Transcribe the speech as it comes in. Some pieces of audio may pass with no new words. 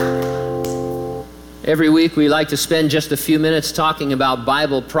Every week we like to spend just a few minutes talking about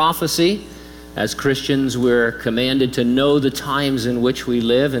Bible prophecy. As Christians, we're commanded to know the times in which we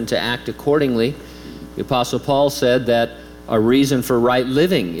live and to act accordingly. The Apostle Paul said that a reason for right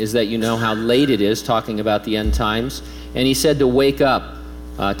living is that you know how late it is, talking about the end times. And he said to wake up,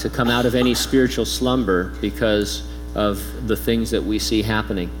 to come out of any spiritual slumber because of the things that we see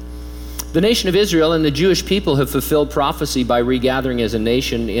happening. The nation of Israel and the Jewish people have fulfilled prophecy by regathering as a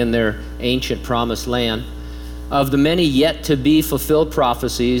nation in their ancient promised land. Of the many yet to be fulfilled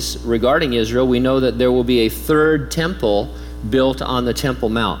prophecies regarding Israel, we know that there will be a third temple built on the Temple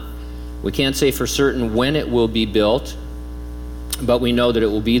Mount. We can't say for certain when it will be built, but we know that it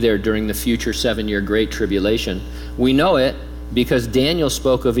will be there during the future 7-year Great Tribulation. We know it because Daniel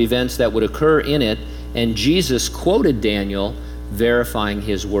spoke of events that would occur in it, and Jesus quoted Daniel verifying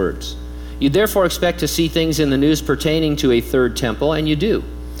his words. You therefore expect to see things in the news pertaining to a third temple, and you do.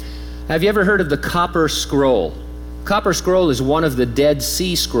 Have you ever heard of the Copper Scroll? Copper Scroll is one of the Dead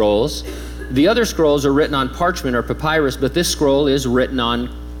Sea Scrolls. The other scrolls are written on parchment or papyrus, but this scroll is written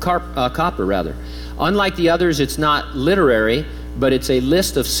on copper. Unlike the others, it's not literary, but it's a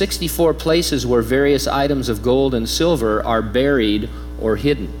list of 64 places where various items of gold and silver are buried or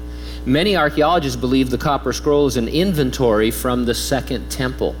hidden. Many archaeologists believe the Copper Scroll is an inventory from the Second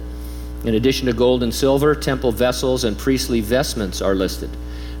Temple. In addition to gold and silver, temple vessels and priestly vestments are listed.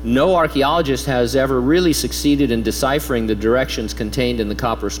 No archaeologist has ever really succeeded in deciphering the directions contained in the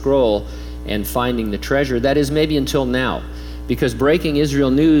Copper Scroll and finding the treasure. That is, maybe until now, because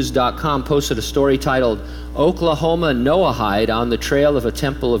BreakingIsraelNews.com posted a story titled, "Oklahoma Noahide on the Trail of a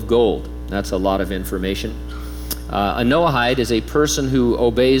Temple of Gold." That's a lot of information. A Noahide is a person who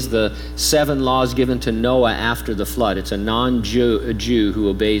obeys the 7 laws given to Noah after the flood. It's a non-Jew who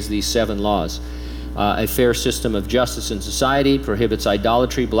obeys these 7 laws. A fair system of justice in society, prohibits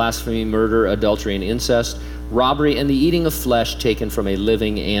idolatry, blasphemy, murder, adultery, and incest, robbery, and the eating of flesh taken from a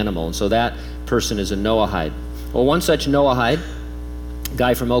living animal. And so that person is a Noahide. Well, one such Noahide, a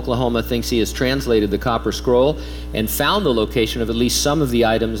guy from Oklahoma, thinks he has translated the Copper Scroll and found the location of at least some of the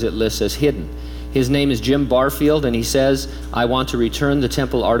items it lists as hidden. His name is Jim Barfield, and he says, "I want to return the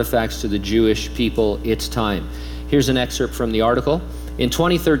temple artifacts to the Jewish people. It's time." Here's an excerpt from the article. In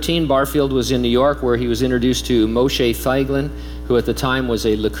 2013, Barfield was in New York, where he was introduced to Moshe Feiglin, who at the time was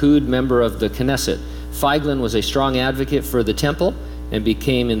a Likud member of the Knesset. Feiglin was a strong advocate for the temple and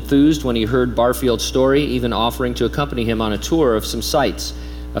became enthused when he heard Barfield's story, even offering to accompany him on a tour of some sites.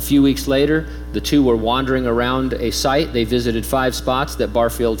 A few weeks later, the two were wandering around a site. They visited 5 spots that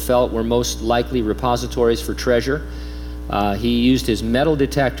Barfield felt were most likely repositories for treasure. He used his metal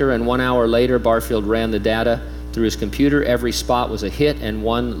detector, and 1 hour later, Barfield ran the data through his computer. Every spot was a hit, and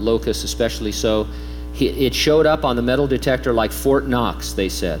one locus especially so. It showed up on the metal detector like Fort Knox, they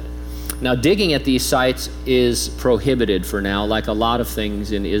said. Now, digging at these sites is prohibited for now, like a lot of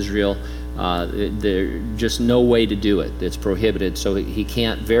things in Israel. There's just no way to do it. It's prohibited, so he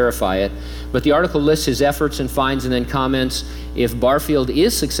can't verify it. But the article lists his efforts and finds, and then comments, if Barfield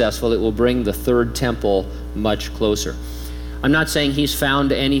is successful, it will bring the third temple much closer. I'm not saying he's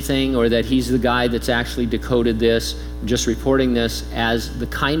found anything or that he's the guy that's actually decoded this. I'm just reporting this as the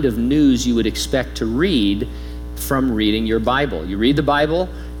kind of news you would expect to read from reading your Bible. You read the Bible,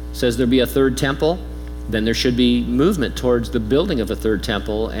 it says there'll be a third temple, then there should be movement towards the building of a third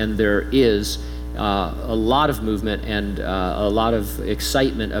temple, and there is a lot of movement and a lot of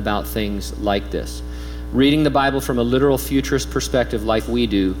excitement about things like this. Reading the Bible from a literal futurist perspective like we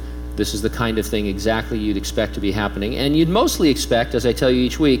do, this is the kind of thing exactly you'd expect to be happening. And you'd mostly expect, as I tell you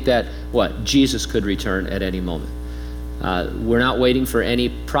each week, that, Jesus could return at any moment. We're not waiting for any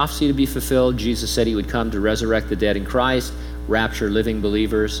prophecy to be fulfilled. Jesus said he would come to resurrect the dead in Christ, rapture living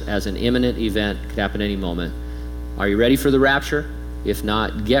believers as an imminent event, could happen any moment. Are you ready for the rapture? If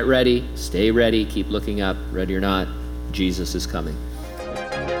not, get ready, stay ready, keep looking up, ready or not, Jesus is coming.